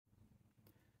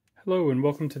Hello and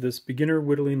welcome to this beginner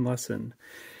whittling lesson.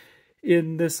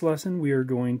 In this lesson we are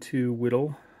going to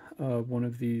whittle one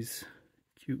of these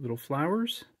cute little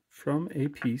flowers from a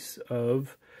piece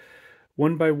of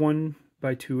 1 by 1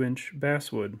 by 2 inch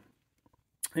basswood.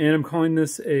 And I'm calling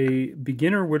this a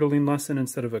beginner whittling lesson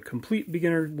instead of a complete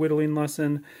beginner whittling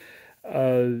lesson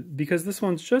because this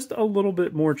one's just a little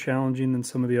bit more challenging than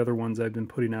some of the other ones I've been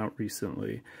putting out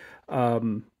recently.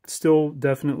 Still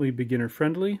definitely beginner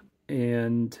friendly,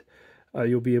 and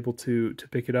you'll be able to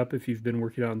pick it up if you've been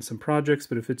working on some projects.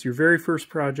 But if it's your very first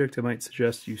project, I might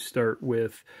suggest you start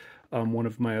with one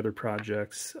of my other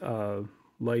projects,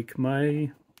 like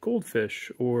my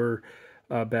goldfish or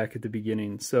back at the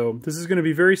beginning. So this is going to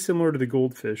be very similar to the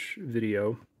goldfish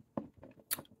video.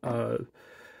 But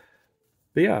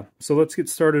yeah, so let's get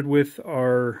started with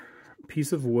our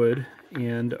piece of wood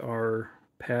and our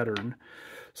pattern.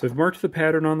 So I've marked the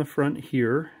pattern on the front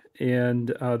here. And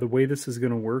the way this is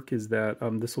going to work is that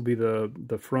this will be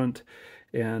the front,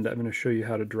 and I'm going to show you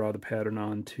how to draw the pattern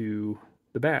onto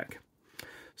the back.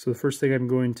 So the first thing I'm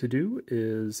going to do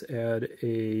is add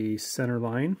a center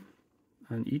line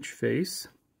on each face.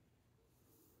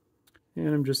 And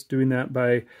I'm just doing that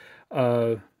by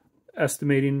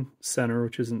estimating center,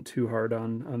 which isn't too hard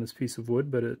on this piece of wood,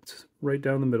 but it's right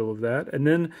down the middle of that. And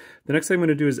then the next thing I'm going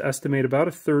to do is estimate about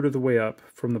 1/3 of the way up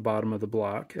from the bottom of the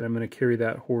block, and I'm going to carry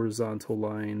that horizontal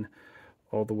line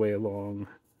all the way along.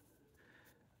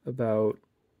 So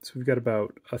we've got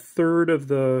about 1/3 of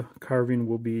the carving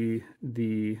will be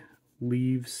the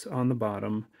leaves on the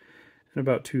bottom, and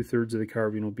about 2/3 of the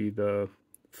carving will be the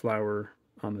flower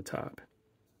on the top.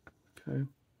 Okay.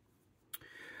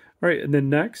 All right, and then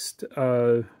next,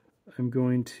 I'm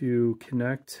going to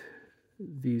connect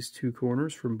these two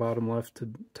corners from bottom left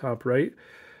to top right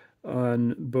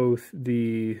on both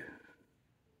the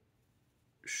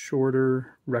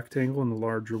shorter rectangle and the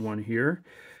larger one here.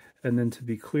 And then to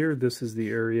be clear, this is the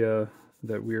area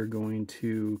that we are going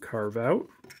to carve out.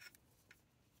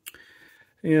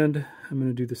 And I'm going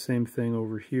to do the same thing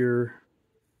over here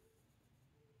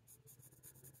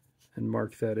and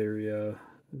mark that area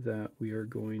that we are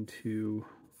going to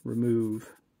remove.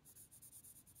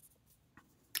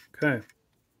 Okay.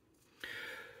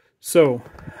 So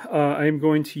I'm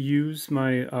going to use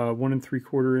my 1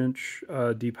 3/4 inch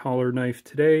deep holler knife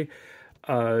today.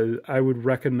 I would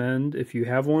recommend, if you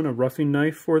have one, a roughing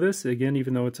knife for this. Again,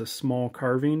 even though it's a small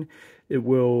carving, it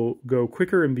will go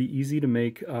quicker and be easy to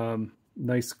make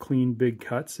nice, clean, big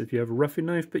cuts if you have a roughing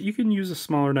knife, but you can use a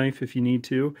smaller knife if you need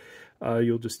to.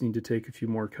 You'll just need to take a few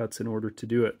more cuts in order to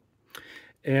do it.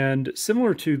 And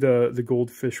similar to the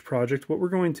goldfish project, what we're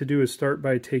going to do is start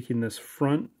by taking this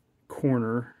front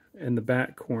corner and the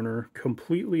back corner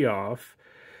completely off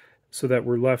so that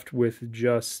we're left with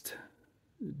just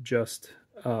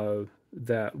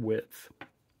that width.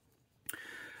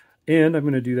 And I'm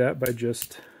going to do that by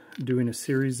just doing a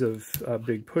series of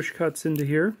big push cuts into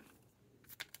here.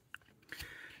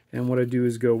 And what I do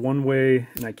is go one way,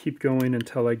 and I keep going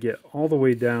until I get all the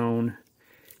way down,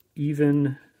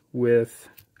 even with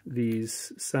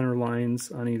these center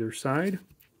lines on either side,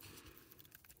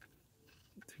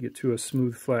 to get to a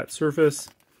smooth, flat surface.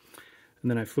 And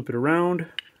then I flip it around,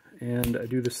 and I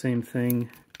do the same thing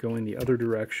going the other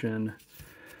direction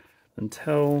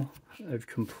until I've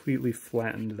completely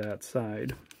flattened that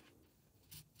side.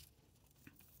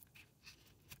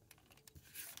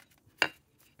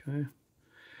 Okay.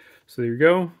 So there you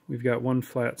go. We've got one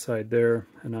flat side there,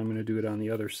 and I'm going to do it on the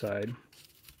other side.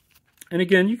 And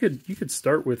again, you could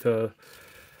start with a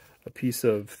piece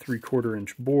of 3/4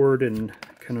 inch board and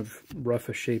kind of rough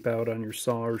a shape out on your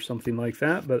saw or something like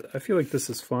that. But I feel like this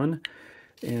is fun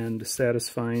and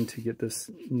satisfying to get this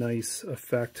nice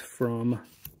effect from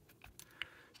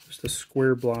just a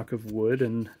square block of wood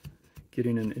and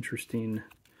getting an interesting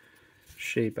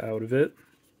shape out of it.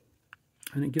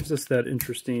 And it gives us that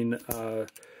interesting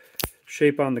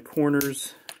shape on the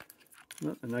corners.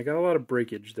 And I got a lot of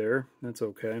breakage there. That's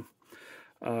okay.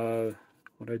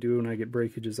 What I do when I get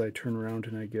breakage is I turn around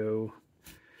and I go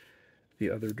the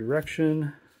other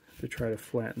direction to try to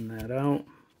flatten that out.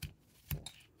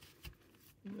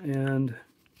 And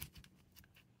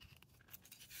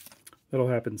that'll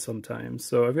happen sometimes.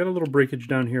 So I've got a little breakage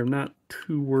down here. I'm not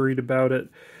too worried about it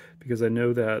because I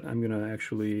know that I'm going to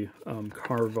actually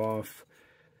carve off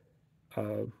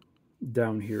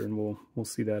down here, and we'll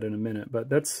see that in a minute. But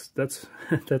that's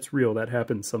real. That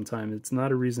happens sometimes. It's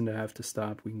not a reason to have to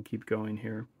stop. We can keep going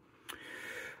here.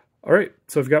 All right,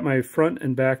 so I've got my front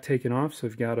and back taken off, so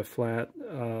I've got a flat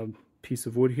piece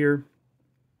of wood here.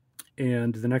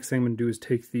 And the next thing I'm going to do is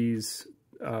take these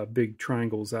big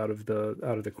triangles out of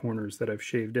the corners that I've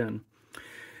shaved in.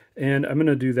 And I'm going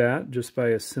to do that just by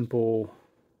a simple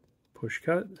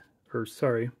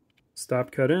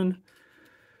stop cut in,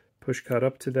 push cut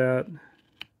up to that,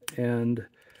 and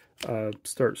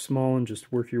start small and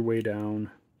just work your way down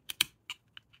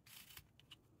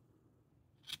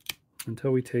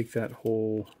until we take that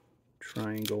whole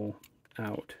triangle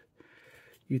out.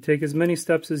 You take as many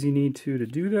steps as you need to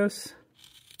do this.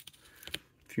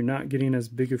 If you're not getting as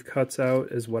big of cuts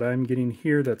out as what I'm getting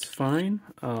here, that's fine.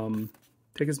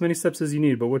 Take as many steps as you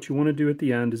need, but what you want to do at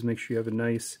the end is make sure you have a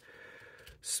nice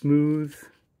smooth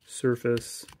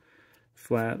surface,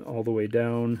 flat all the way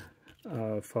down,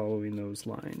 following those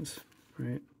lines,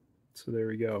 right? So there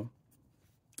we go.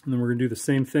 And then we're going to do the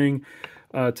same thing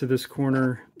to this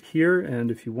corner here, and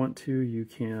if you want to, you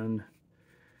can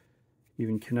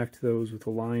even connect those with a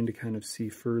line to kind of see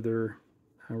further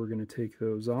how we're going to take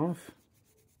those off,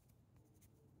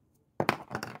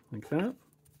 like that.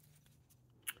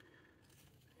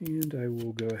 And I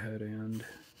will go ahead and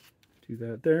do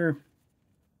that there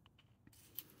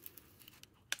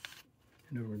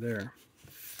and over there.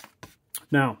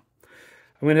 Now,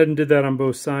 I went ahead and did that on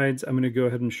both sides. I'm going to go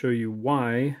ahead and show you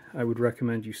why I would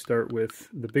recommend you start with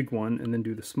the big one and then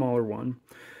do the smaller one.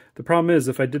 The problem is,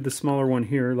 if I did the smaller one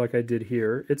here like I did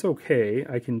here, it's okay,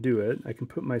 I can do it. I can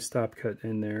put my stop cut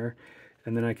in there,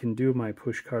 and then I can do my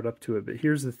push cut up to it. But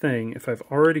here's the thing, if I've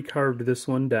already carved this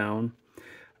one down,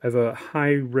 I have a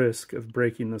high risk of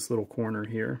breaking this little corner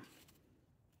here.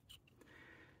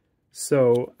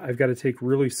 So I've got to take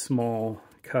really small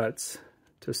cuts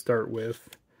to start with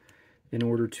in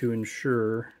order to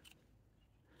ensure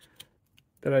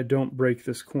that I don't break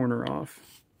this corner off.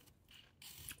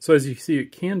 So as you see,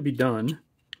 it can be done,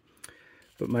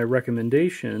 but my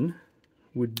recommendation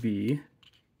would be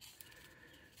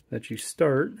that you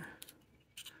start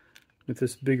with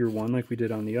this bigger one like we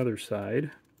did on the other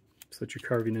side, so that you're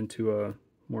carving into a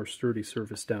more sturdy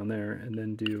surface down there, and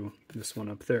then do this one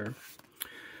up there.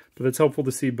 But it's helpful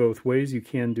to see both ways. You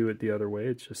can do it the other way.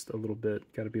 It's just a little bit,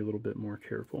 got to be a little bit more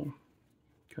careful.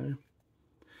 Okay.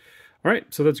 All right,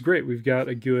 so that's great. We've got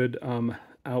a good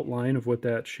outline of what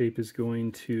that shape is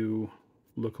going to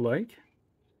look like.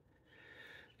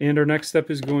 And our next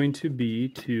step is going to be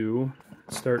to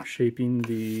start shaping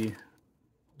the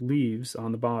leaves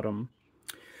on the bottom.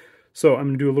 So I'm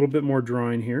going to do a little bit more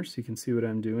drawing here so you can see what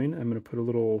I'm doing. I'm going to put a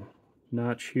little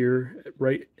notch here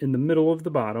right in the middle of the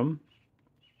bottom,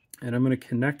 and I'm going to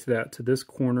connect that to this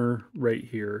corner right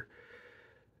here.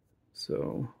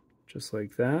 So just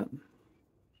like that.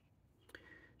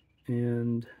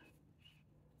 And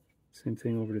same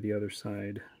thing over to the other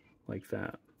side like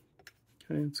that.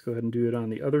 Okay, let's go ahead and do it on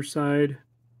the other side.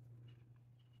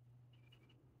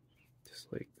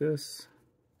 Just like this.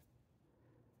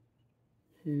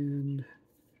 And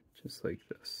just like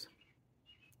this.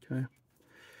 Okay.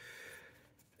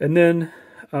 And then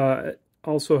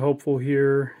also helpful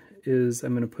here is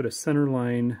I'm going to put a center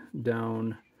line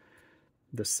down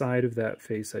the side of that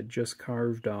face I just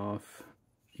carved off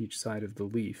each side of the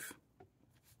leaf.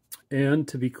 And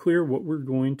to be clear, what we're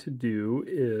going to do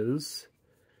is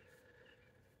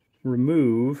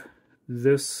remove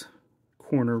this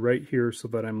corner right here so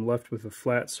that I'm left with a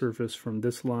flat surface from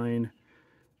this line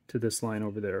to this line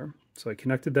over there. So I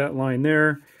connected that line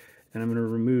there, and I'm going to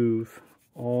remove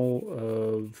all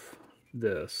of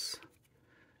this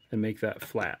and make that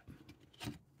flat.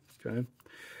 Okay,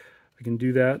 I can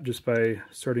do that just by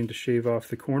starting to shave off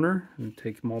the corner and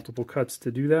take multiple cuts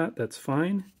to do that. That's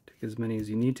fine. Take as many as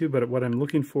you need to, but what I'm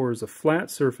looking for is a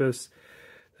flat surface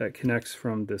that connects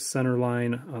from this center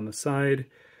line on the side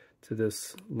to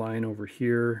this line over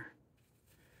here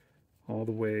all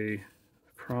the way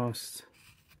across.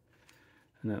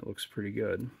 And that looks pretty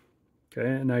good. Okay,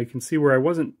 and now you can see where I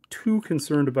wasn't too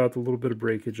concerned about the little bit of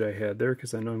breakage I had there,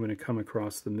 because I know I'm going to come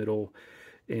across the middle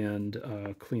and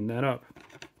clean that up.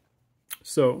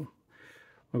 So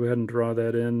I'll go ahead and draw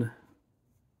that in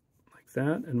like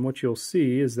that, and what you'll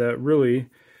see is that really,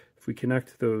 if we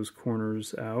connect those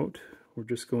corners out, we're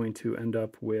just going to end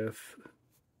up with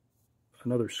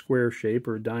another square shape,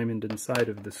 or a diamond inside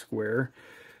of the square,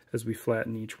 as we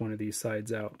flatten each one of these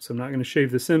sides out. So I'm not going to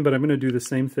shave this in, but I'm going to do the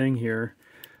same thing here.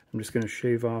 I'm just going to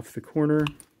shave off the corner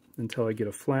until I get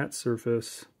a flat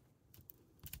surface,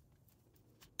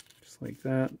 just like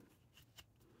that,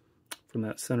 from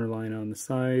that center line on the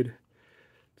side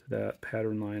to that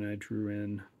pattern line I drew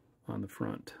in on the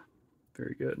front.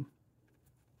 Very good.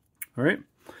 All right,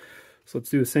 so let's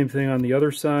do the same thing on the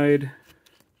other side.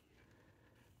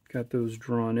 Got those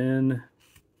drawn in.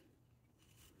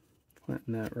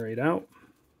 Flatten that right out.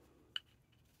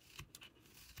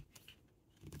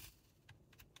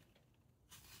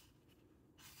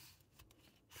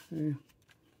 Okay.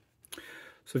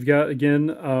 So I've got, again,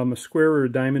 a square or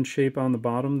a diamond shape on the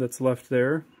bottom that's left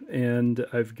there, and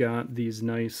I've got these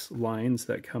nice lines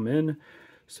that come in,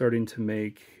 starting to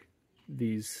make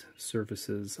these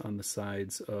surfaces on the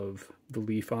sides of the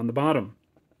leaf on the bottom.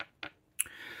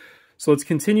 So let's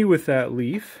continue with that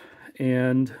leaf,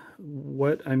 and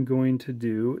what I'm going to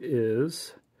do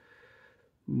is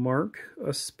mark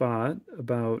a spot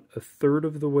about a third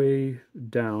of the way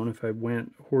down. If I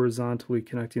went horizontally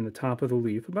connecting the top of the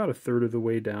leaf, about a third of the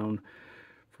way down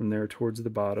from there towards the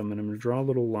bottom, and I'm going to draw a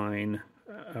little line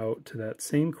out to that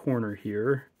same corner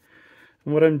here.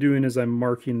 And what I'm doing is I'm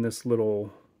marking this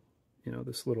little,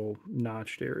 this little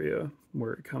notched area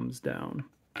where it comes down.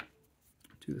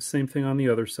 Do the same thing on the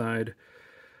other side,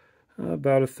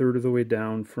 about a third of the way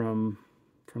down from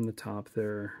the top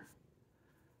there.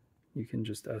 You can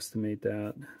just estimate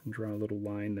that and draw a little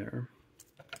line there.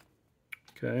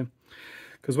 Okay,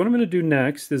 because what I'm going to do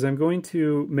next is I'm going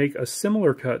to make a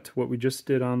similar cut to what we just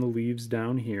did on the leaves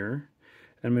down here.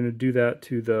 I'm going to do that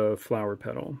to the flower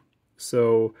petal.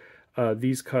 So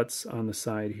these cuts on the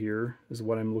side here is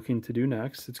what I'm looking to do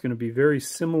next. It's going to be very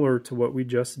similar to what we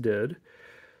just did.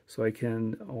 So I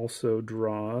can also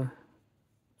draw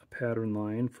a pattern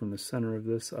line from the center of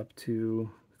this up to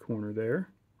the corner there.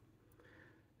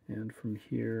 And from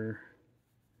here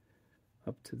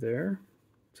up to there,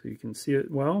 so you can see it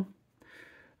well.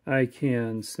 I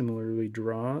can similarly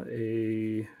draw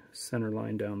a center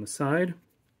line down the side,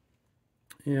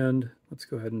 and let's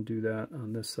go ahead and do that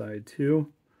on this side too.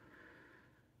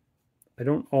 I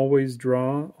don't always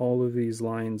draw all of these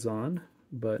lines on,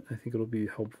 but I think it'll be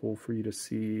helpful for you to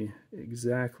see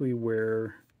exactly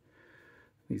where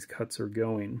these cuts are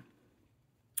going.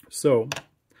 So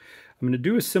I'm going to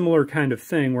do a similar kind of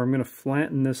thing where I'm going to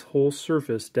flatten this whole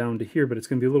surface down to here, but it's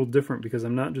going to be a little different because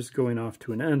I'm not just going off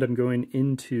to an end, I'm going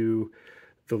into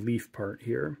the leaf part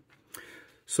here.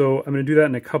 So I'm going to do that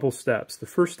in a couple steps. The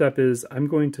first step is I'm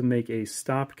going to make a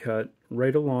stop cut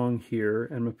right along here,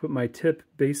 and I'm going to put my tip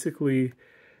basically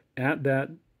at that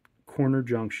corner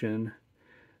junction,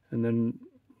 and then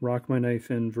rock my knife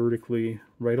in vertically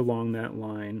right along that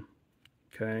line,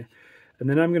 okay? And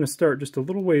then I'm going to start just a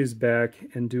little ways back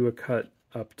and do a cut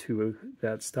up to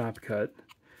that stop cut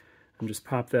and just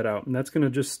pop that out. And that's going to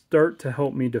just start to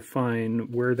help me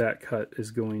define where that cut is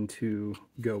going to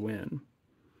go in.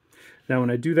 Now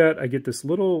when I do that, I get this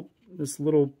little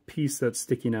piece that's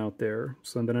sticking out there.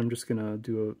 So then I'm just going to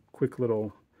do a quick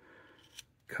little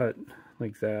cut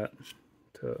like that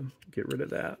to get rid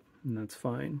of that, and that's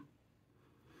fine.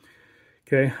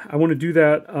 Okay, I want to do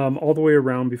that all the way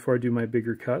around before I do my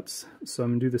bigger cuts. So I'm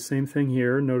going to do the same thing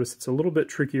here. Notice it's a little bit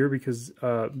trickier because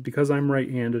I'm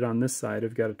right-handed on this side.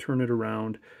 I've got to turn it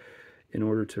around in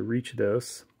order to reach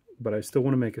this. But I still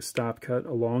want to make a stop cut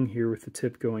along here with the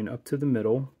tip going up to the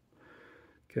middle.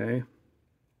 Okay.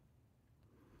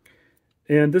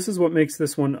 And this is what makes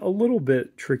this one a little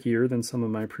bit trickier than some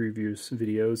of my previous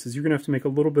videos, is you're going to have to make a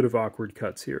little bit of awkward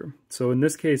cuts here. So in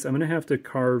this case, I'm going to have to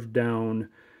carve down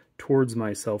towards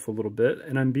myself a little bit,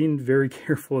 and I'm being very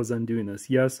careful as I'm doing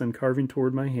this. Yes, I'm carving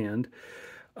toward my hand.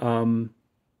 I'm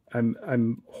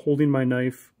holding my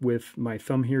knife with my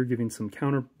thumb here, giving some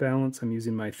counterbalance. I'm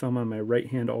using my thumb on my right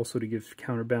hand also to give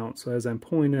counterbalance. So as I'm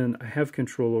pulling in, I have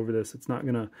control over this. It's not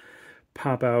going to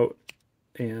pop out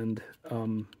and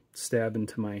stab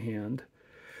into my hand.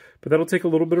 But that'll take a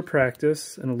little bit of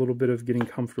practice and a little bit of getting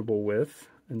comfortable with.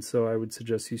 And so I would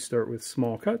suggest you start with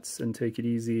small cuts and take it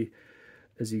easy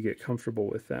as you get comfortable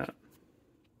with that.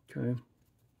 Okay.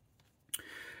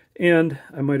 And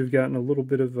I might have gotten a little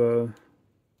bit of a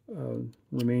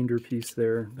remainder piece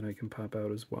there that I can pop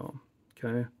out as well.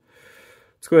 Okay.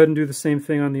 Let's go ahead and do the same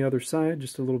thing on the other side,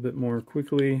 just a little bit more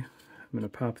quickly. I'm going to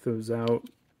pop those out,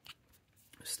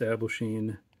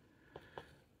 establishing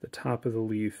the top of the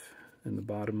leaf and the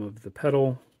bottom of the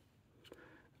petal.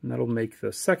 And that'll make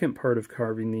the second part of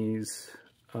carving these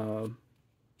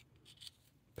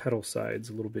petal sides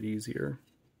a little bit easier.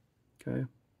 Okay.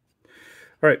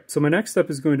 All right, so my next step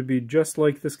is going to be just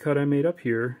like this cut I made up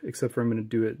here, except for I'm going to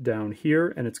do it down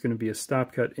here, and it's going to be a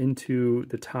stop cut into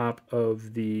the top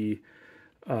of the,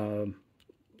 the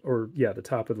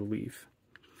top of the leaf.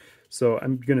 So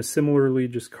I'm going to similarly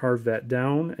just carve that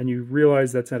down, and you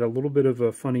realize that's at a little bit of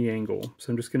a funny angle.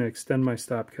 So I'm just going to extend my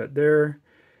stop cut there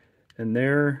and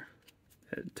there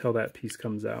until that piece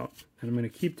comes out. And I'm going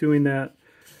to keep doing that,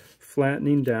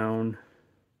 flattening down,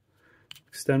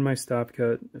 extend my stop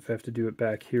cut. If I have to do it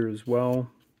back here as well,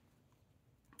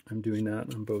 I'm doing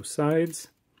that on both sides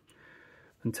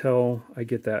until I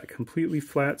get that completely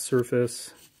flat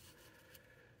surface.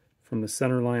 from the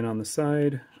center line on the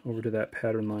side over to that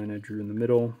pattern line I drew in the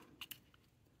middle.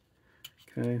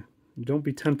 Okay, don't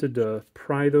be tempted to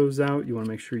pry those out. You want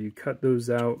to make sure you cut those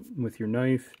out with your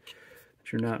knife,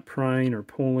 that you're not prying or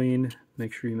pulling.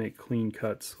 Make sure you make clean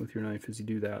cuts with your knife as you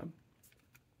do that.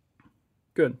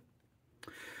 Good.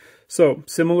 So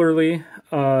similarly,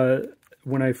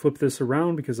 when I flip this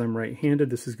around, because I'm right-handed,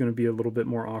 this is going to be a little bit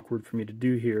more awkward for me to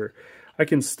do here. I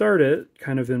can start it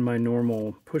kind of in my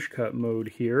normal push cut mode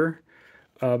here,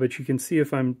 but you can see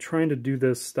if I'm trying to do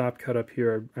this stop cut up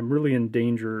here, I'm really in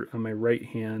danger on my right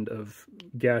hand of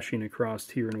gashing across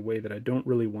here in a way that I don't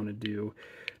really want to do.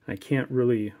 I can't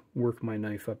really work my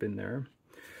knife up in there.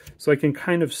 So I can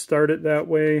kind of start it that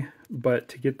way, but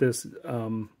to get this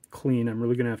clean, I'm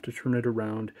really going to have to turn it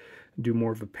around, do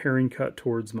more of a paring cut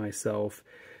towards myself.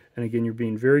 And again, you're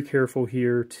being very careful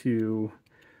here to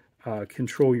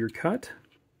control your cut.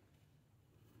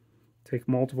 Take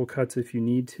multiple cuts if you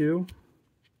need to.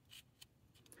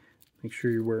 Make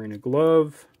sure you're wearing a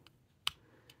glove,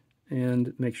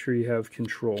 and make sure you have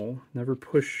control. Never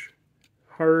push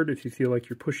hard. If you feel like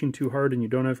you're pushing too hard and you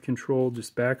don't have control,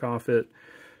 just back off it.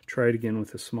 Try it again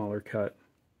with a smaller cut.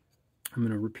 I'm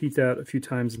going to repeat that a few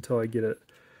times until I get it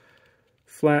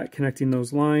flat, connecting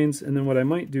those lines. And then what I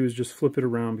might do is just flip it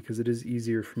around, because it is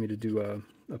easier for me to do a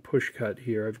push cut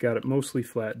here. I've got it mostly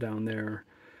flat down there,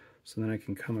 so then I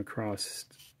can come across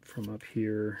from up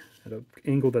here at an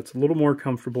angle that's a little more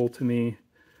comfortable to me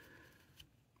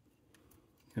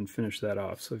and finish that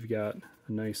off. So I've got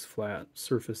a nice flat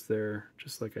surface there,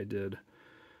 just like I did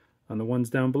on the ones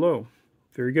down below.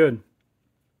 Very good.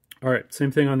 All right,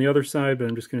 same thing on the other side, but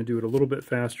I'm just going to do it a little bit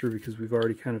faster because we've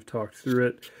already kind of talked through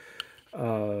it.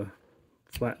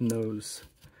 Flatten those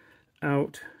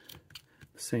out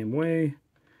the same way.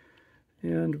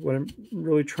 And what I'm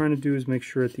really trying to do is make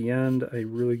sure at the end I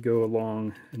really go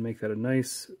along and make that a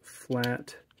nice,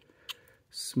 flat,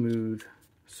 smooth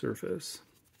surface.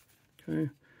 Okay.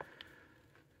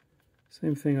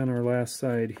 Same thing on our last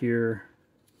side here.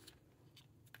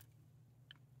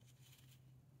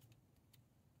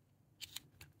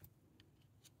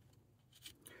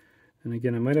 And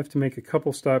again, I might have to make a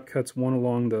couple stop cuts, one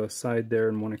along the side there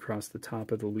and one across the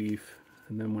top of the leaf.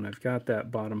 And then when I've got that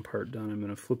bottom part done, I'm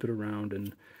going to flip it around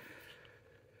and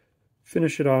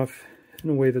finish it off in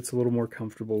a way that's a little more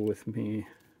comfortable with me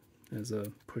as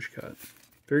a push cut.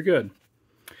 Very good.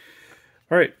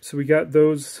 All right, so we got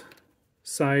those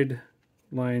side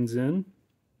lines in,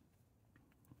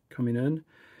 coming in.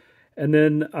 And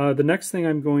then the next thing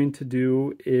I'm going to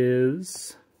do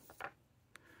is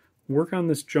work on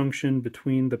this junction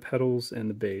between the petals and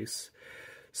the base.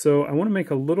 So I want to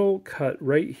make a little cut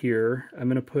right here. I'm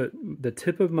going to put the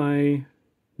tip of my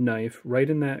knife right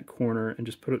in that corner and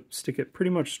just stick it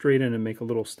pretty much straight in and make a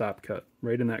little stop cut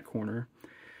right in that corner.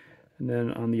 And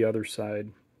then on the other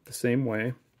side, the same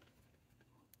way.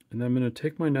 And then I'm going to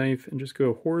take my knife and just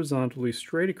go horizontally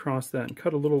straight across that and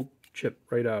cut a little chip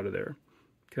right out of there.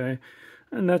 Okay,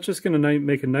 and that's just going to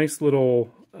make a nice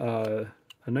little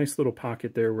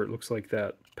pocket there where it looks like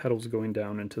that petal's going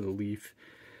down into the leaf.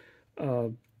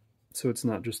 So it's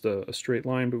not just a straight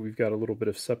line, but we've got a little bit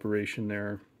of separation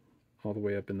there all the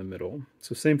way up in the middle.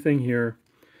 So same thing here,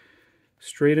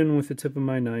 straight in with the tip of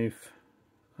my knife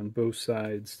on both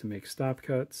sides to make stop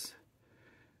cuts,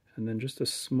 and then just a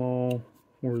small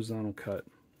horizontal cut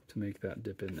to make that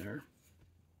dip in there.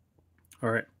 All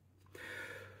right,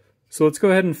 so let's go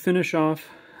ahead and finish off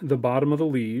the bottom of the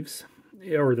leaves,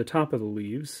 or the top of the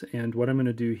leaves. And what I'm going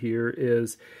to do here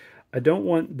is, I don't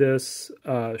want this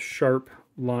sharp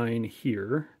line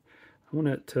here. I want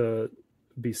it to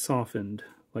be softened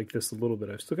like this a little bit.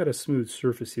 I've still got a smooth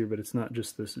surface here, but it's not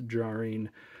just this jarring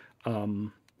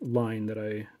line that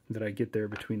I get there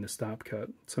between the stop cut.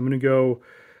 So I'm going to go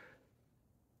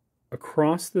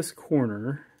across this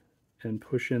corner and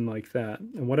push in like that.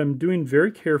 And what I'm doing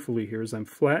very carefully here is I'm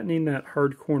flattening that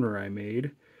hard corner I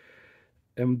made.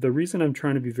 And the reason I'm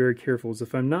trying to be very careful is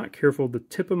if I'm not careful, the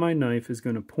tip of my knife is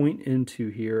going to point into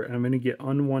here, and I'm going to get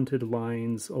unwanted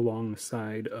lines along the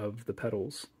side of the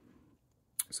petals.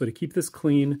 So to keep this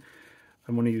clean,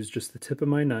 I want to use just the tip of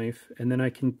my knife, and then I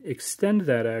can extend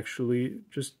that actually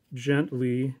just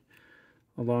gently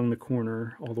along the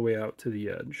corner all the way out to the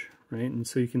edge, right? And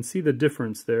so you can see the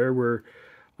difference there, where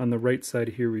on the right side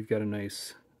here we've got a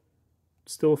nice,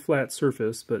 still a flat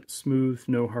surface, but smooth,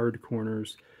 no hard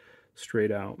corners,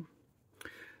 straight out.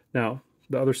 Now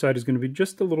the other side is going to be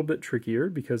just a little bit trickier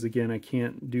because again I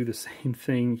can't do the same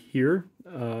thing here.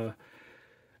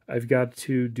 I've got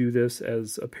to do this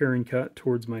as a paring cut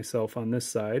towards myself on this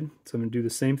side, so I'm going to do the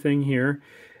same thing here,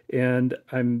 and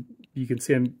you can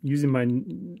see I'm using my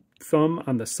thumb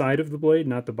on the side of the blade,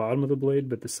 not the bottom of the blade,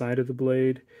 but the side of the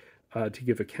blade to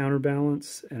give a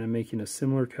counterbalance, and I'm making a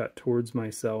similar cut towards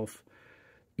myself.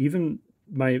 Even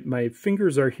my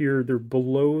fingers are here, they're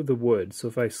below the wood, so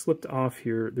if I slipped off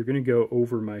here, they're going to go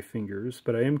over my fingers,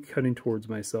 but I am cutting towards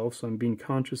myself, so I'm being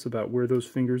conscious about where those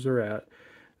fingers are at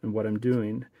and what I'm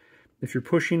doing. If you're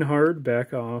pushing hard,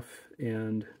 back off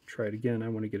and try it again. I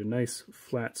want to get a nice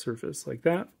flat surface like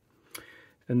that.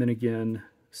 And then again,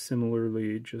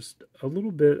 similarly, just a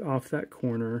little bit off that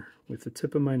corner with the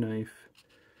tip of my knife,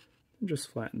 and just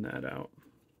flatten that out.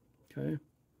 Okay.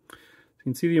 You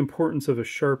can see the importance of a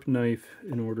sharp knife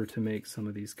in order to make some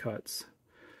of these cuts.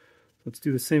 Let's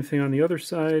do the same thing on the other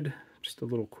side, just a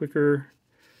little quicker,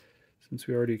 since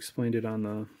we already explained it on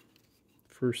the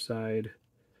first side.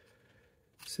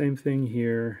 Same thing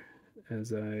here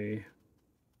as I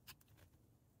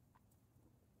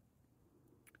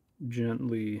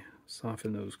gently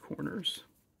soften those corners.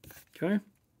 Okay,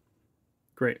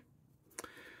 great.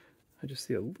 I just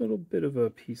see a little bit of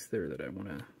a piece there that I want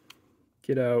to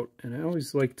get out, and I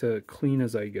always like to clean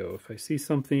as I go. If I see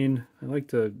something, I like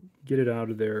to get it out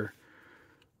of there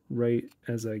right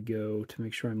as I go to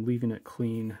make sure I'm leaving it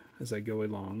clean as I go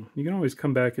along. You can always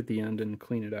come back at the end and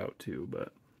clean it out too,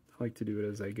 but I like to do it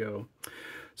as I go.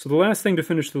 So the last thing to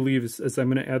finish the leaf is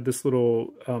I'm going to add this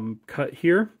little cut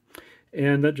here,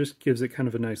 and that just gives it kind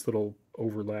of a nice little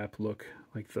overlap look,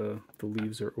 like the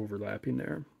leaves are overlapping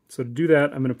there. So to do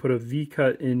that, I'm going to put a V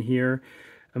cut in here.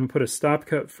 I'm going to put a stop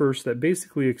cut first that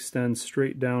basically extends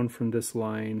straight down from this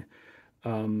line.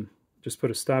 Just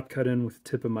put a stop cut in with the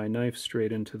tip of my knife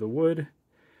straight into the wood,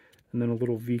 and then a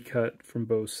little V cut from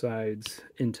both sides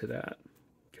into that.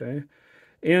 Okay.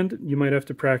 And you might have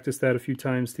to practice that a few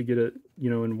times to get it,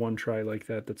 in one try like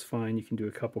that. That's fine. You can do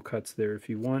a couple cuts there if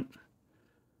you want.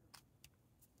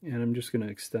 And I'm just going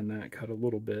to extend that cut a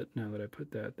little bit now that I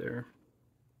put that there.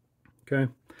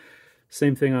 Okay.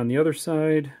 Same thing on the other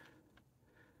side.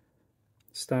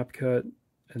 Stop cut,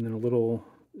 and then a little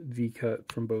V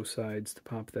cut from both sides to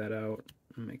pop that out.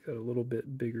 And make that a little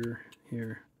bit bigger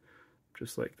here,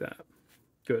 just like that.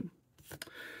 Good.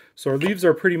 So our leaves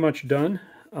are pretty much done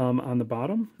on the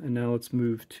bottom, and now let's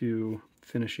move to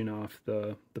finishing off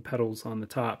the petals on the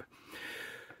top.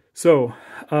 So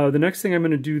the next thing I'm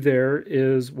going to do there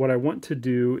is what I want to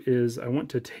do is I want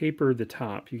to taper the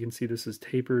top. You can see this is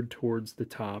tapered towards the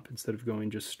top instead of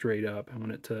going just straight up. I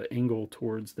want it to angle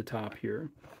towards the top here.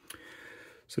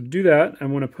 So to do that, I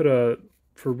want to put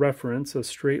for reference, a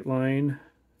straight line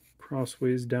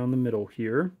crossways down the middle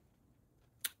here.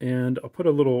 And I'll put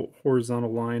a little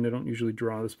horizontal line. I don't usually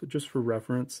draw this, but just for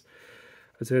reference,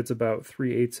 I'd say it's about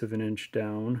 3/8 of an inch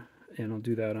down, and I'll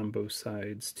do that on both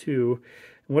sides too.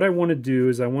 And what I want to do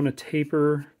is I want to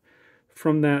taper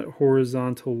from that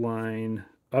horizontal line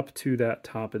up to that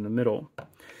top in the middle.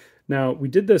 Now, we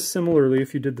did this similarly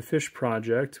if you did the fish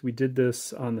project. We did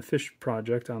this on the fish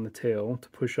project on the tail to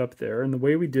push up there, and the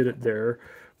way we did it there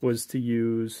was to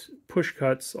use push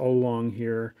cuts all along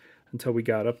here until we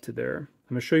got up to there.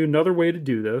 I'm going to show you another way to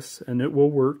do this, and it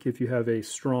will work if you have a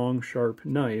strong, sharp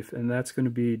knife, and that's going to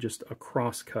be just a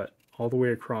cross cut all the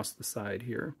way across the side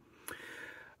here.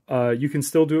 You can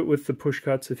still do it with the push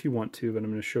cuts if you want to, but I'm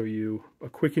going to show you a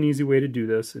quick and easy way to do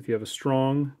this if you have a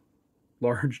strong,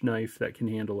 large knife that can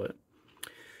handle it.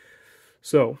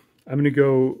 So I'm going to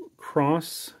go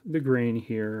across the grain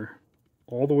here,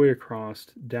 all the way across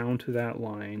down to that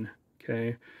line,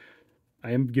 okay?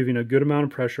 I am giving a good amount of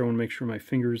pressure. I want to make sure my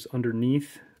finger's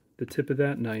underneath the tip of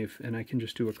that knife, and I can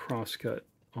just do a cross cut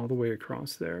all the way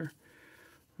across there.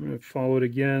 I'm going to follow it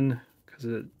again because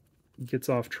it gets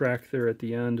off track there at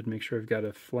the end, and make sure I've got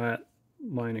a flat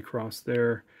line across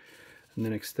there, and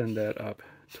then extend that up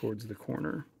towards the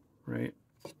corner, right?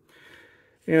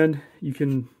 And you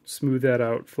can smooth that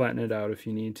out, flatten it out if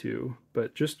you need to,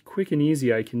 but just quick and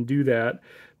easy, I can do that.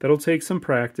 That'll take some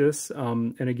practice,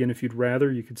 and again, if you'd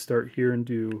rather, you could start here and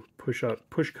do push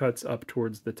cuts up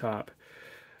towards the top.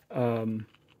 I'm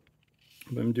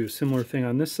going to do a similar thing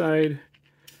on this side,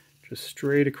 just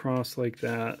straight across like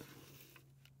that.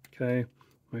 Okay,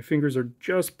 my fingers are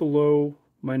just below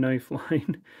my knife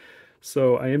line,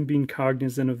 so I am being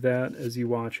cognizant of that as you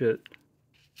watch it.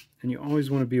 And you always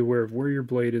want to be aware of where your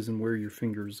blade is and where your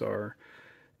fingers are,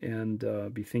 and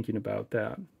be thinking about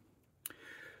that.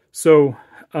 So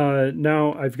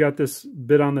now I've got this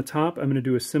bit on the top. I'm going to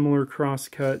do a similar cross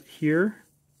cut here,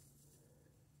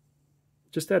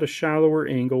 just at a shallower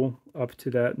angle up to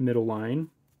that middle line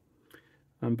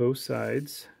on both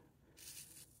sides.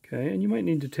 Okay, and you might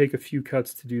need to take a few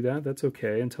cuts to do that. That's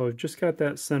okay, until I've just got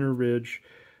that center ridge,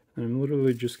 and I'm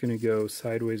literally just going to go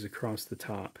sideways across the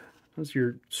top. As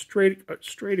you're straight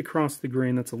across the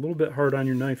grain, that's a little bit hard on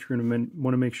your knife. You're going to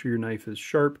want to make sure your knife is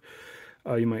sharp.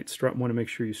 You might want to make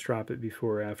sure you strop it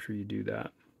before or after you do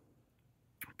that.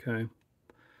 Okay.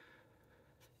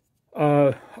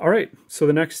 All right, so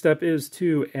the next step is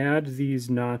to add these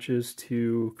notches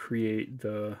to create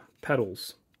the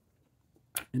petals.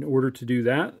 In order to do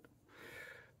that,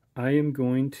 I am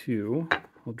going to,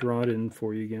 I'll draw it in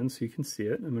for you again so you can see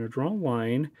it. I'm going to draw a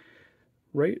line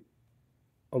right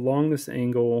along this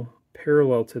angle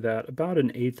parallel to that, about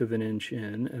 1/8 of an inch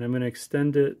in, and I'm going to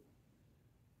extend it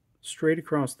straight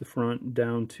across the front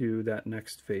down to that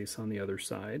next face on the other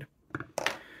side.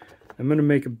 I'm going to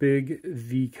make a big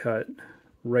V cut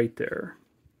right there.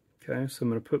 Okay, so I'm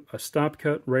going to put a stop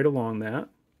cut right along that,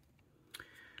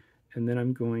 and then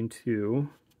I'm going to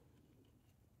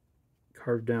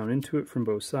carve down into it from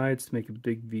both sides to make a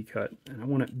big V cut. And I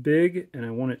want it big and I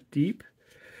want it deep.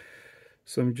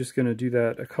 So I'm just going to do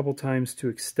that a couple times to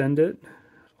extend it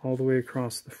all the way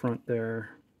across the front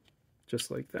there, just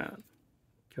like that.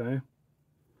 Okay.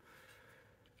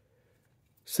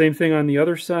 Same thing on the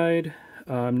other side.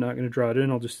 I'm not going to draw it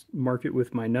in. I'll just mark it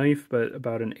with my knife, but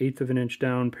about 1/8 of an inch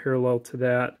down parallel to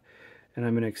that. And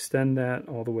I'm going to extend that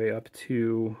all the way up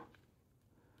to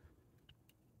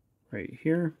right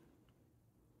here.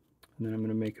 And then I'm going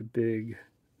to make a big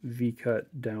V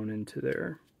cut down into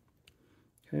there.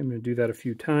 Okay, I'm going to do that a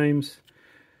few times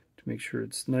to make sure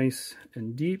it's nice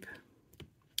and deep.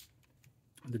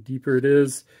 The deeper it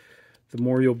is, the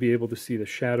more you'll be able to see the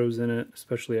shadows in it,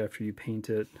 especially after you paint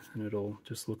it, and it'll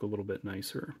just look a little bit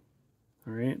nicer.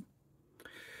 All right.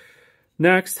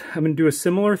 Next, I'm going to do a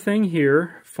similar thing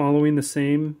here, following the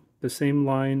same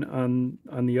line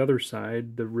on the other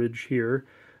side, the ridge here,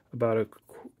 about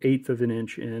 1/8 of an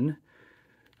inch in.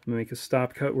 I'm going to make a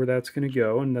stop cut where that's going to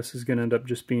go, and this is going to end up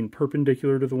just being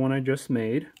perpendicular to the one I just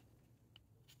made.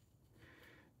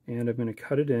 And I'm going to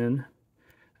cut it in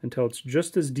until it's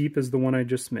just as deep as the one I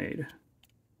just made.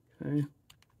 Okay,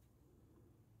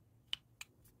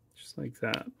 just like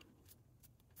that.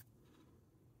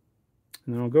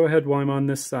 And then I'll go ahead while I'm on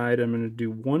this side, I'm going to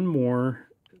do one more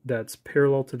that's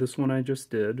parallel to this one I just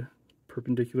did,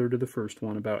 perpendicular to the first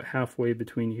one, about halfway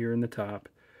between here and the top.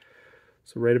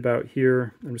 So right about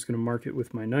here, I'm just going to mark it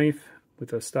with my knife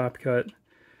with a stop cut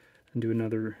and do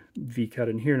another V cut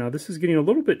in here. Now this is getting a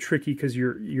little bit tricky because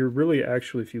you're really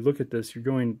actually, if you look at this, you're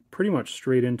going pretty much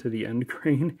straight into the end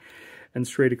grain and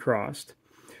straight across.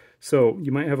 So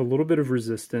you might have a little bit of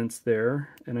resistance there,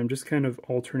 and I'm just kind of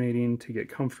alternating to get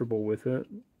comfortable with it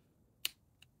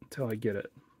until I get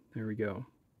it. There we go.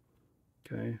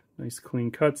 Okay, nice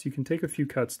clean cuts. You can take a few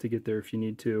cuts to get there if you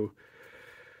need to.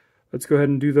 Let's go ahead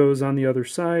and do those on the other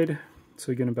side.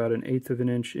 So again, about 1/8 of an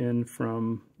inch in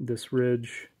from this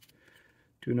ridge.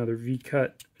 Do another V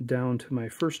cut down to my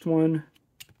first one.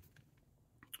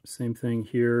 Same thing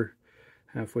here,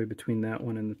 halfway between that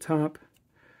one and the top.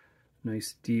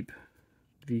 Nice deep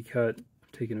V cut. I'm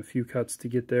taking a few cuts to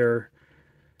get there.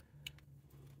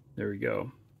 There we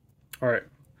go. All right.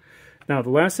 Now,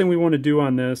 the last thing we want to do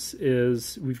on this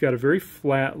is we've got a very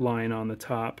flat line on the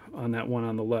top on that one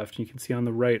on the left. You can see on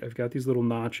the right, I've got these little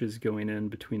notches going in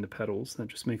between the petals. That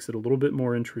just makes it a little bit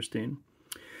more interesting.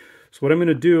 So what I'm going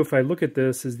to do if I look at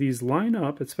this is these line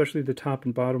up, especially the top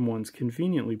and bottom ones,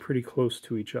 conveniently pretty close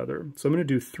to each other. So I'm going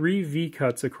to do 3 V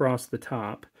cuts across the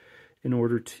top in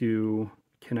order to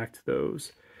connect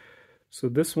those. So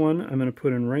this one I'm going to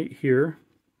put in right here,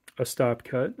 a stop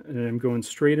cut, and I'm going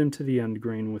straight into the end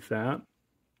grain with that.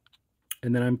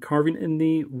 And then I'm carving in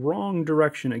the wrong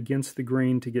direction against the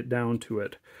grain to get down to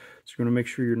it. So you're going to make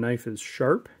sure your knife is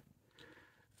sharp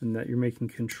and that you're making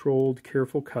controlled,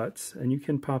 careful cuts. And you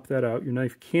can pop that out. Your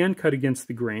knife can cut against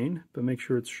the grain, but make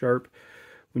sure it's sharp.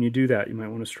 When you do that, you might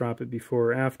want to strop it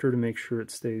before or after to make sure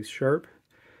it stays sharp.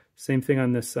 Same thing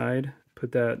on this side.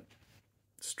 Put that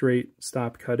straight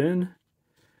stop cut in.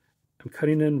 I'm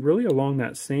cutting in really along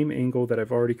that same angle that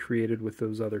I've already created with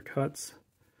those other cuts.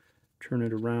 Turn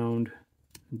it around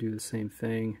and do the same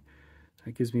thing.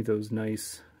 That gives me those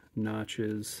nice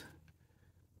notches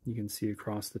you can see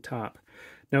across the top.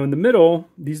 Now in the middle,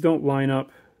 these don't line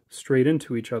up straight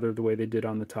into each other the way they did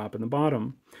on the top and the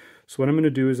bottom. So what I'm going to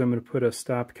do is I'm going to put a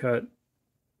stop cut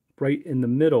right in the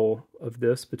middle of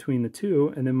this between the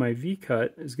two, and then my V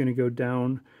cut is going to go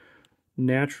down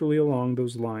naturally along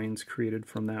those lines created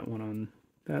from that one on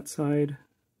that side.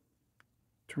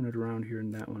 Turn it around here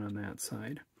and that one on that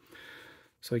side.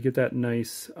 So I get that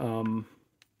nice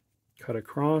cut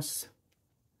across.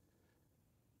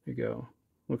 There you go.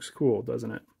 Looks cool,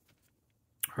 doesn't it?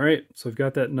 All right, so I've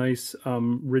got that nice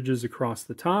ridges across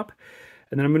the top.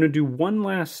 And then I'm going to do one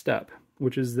last step.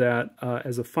 which is that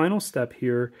as a final step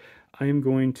here, I am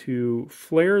going to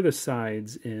flare the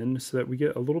sides in so that we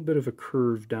get a little bit of a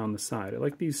curve down the side. I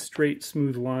like these straight,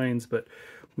 smooth lines, but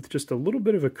with just a little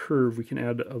bit of a curve, we can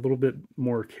add a little bit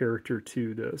more character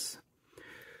to this.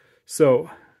 So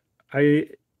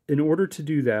in order to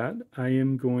do that, I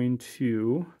am going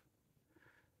to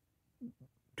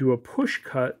do a push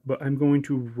cut, but I'm going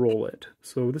to roll it.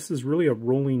 So this is really a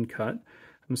rolling cut.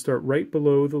 I'm going to start right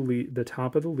below the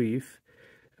top of the leaf,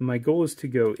 and my goal is to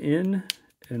go in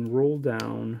and roll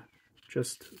down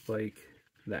just like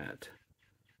that.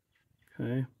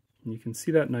 Okay, and you can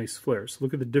see that nice flare. So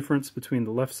look at the difference between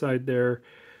the left side there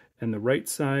and the right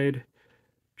side.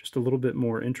 Just a little bit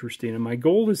more interesting. And my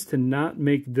goal is to not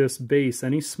make this base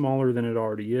any smaller than it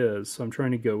already is. So I'm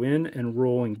trying to go in and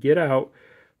roll and get out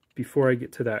before I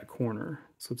get to that corner.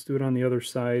 So let's do it on the other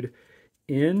side.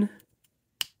 In,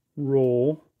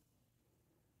 roll,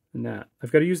 and that.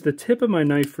 I've got to use the tip of my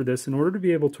knife for this. In order to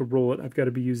be able to roll it, I've got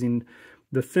to be using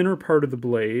the thinner part of the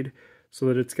blade so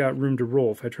that it's got room to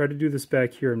roll. If I try to do this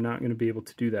back here, I'm not going to be able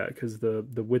to do that because the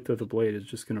width of the blade is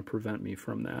just going to prevent me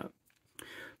from that.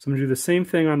 So I'm going to do the same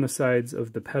thing on the sides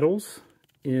of the petals.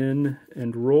 In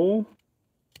and roll,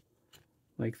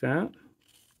 like that.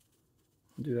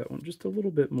 I'll do that one just a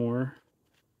little bit more.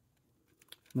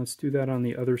 Let's do that on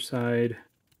the other side,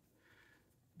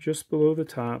 just below the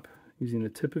top, using the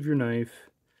tip of your knife.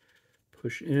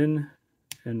 Push in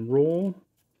and roll.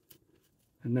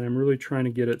 And then I'm really trying to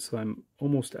get it so I'm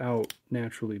almost out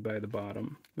naturally by the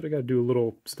bottom. But I got to do a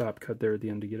little stop cut there at the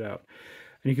end to get out.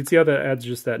 And you can see how that adds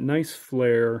just that nice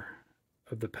flare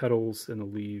of the petals and the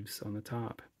leaves on the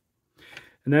top.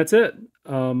 And that's it.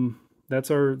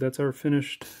 That's our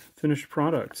finished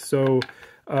product. So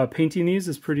painting these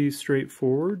is pretty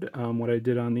straightforward. What I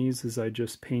did on these is I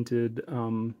just painted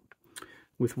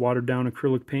with watered down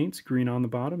acrylic paints, green on the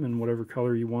bottom and whatever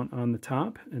color you want on the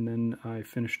top. And then I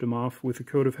finished them off with a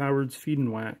coat of Howard's Feed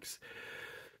and Wax.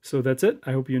 So that's it.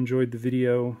 I hope you enjoyed the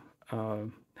video.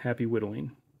 Happy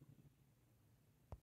whittling.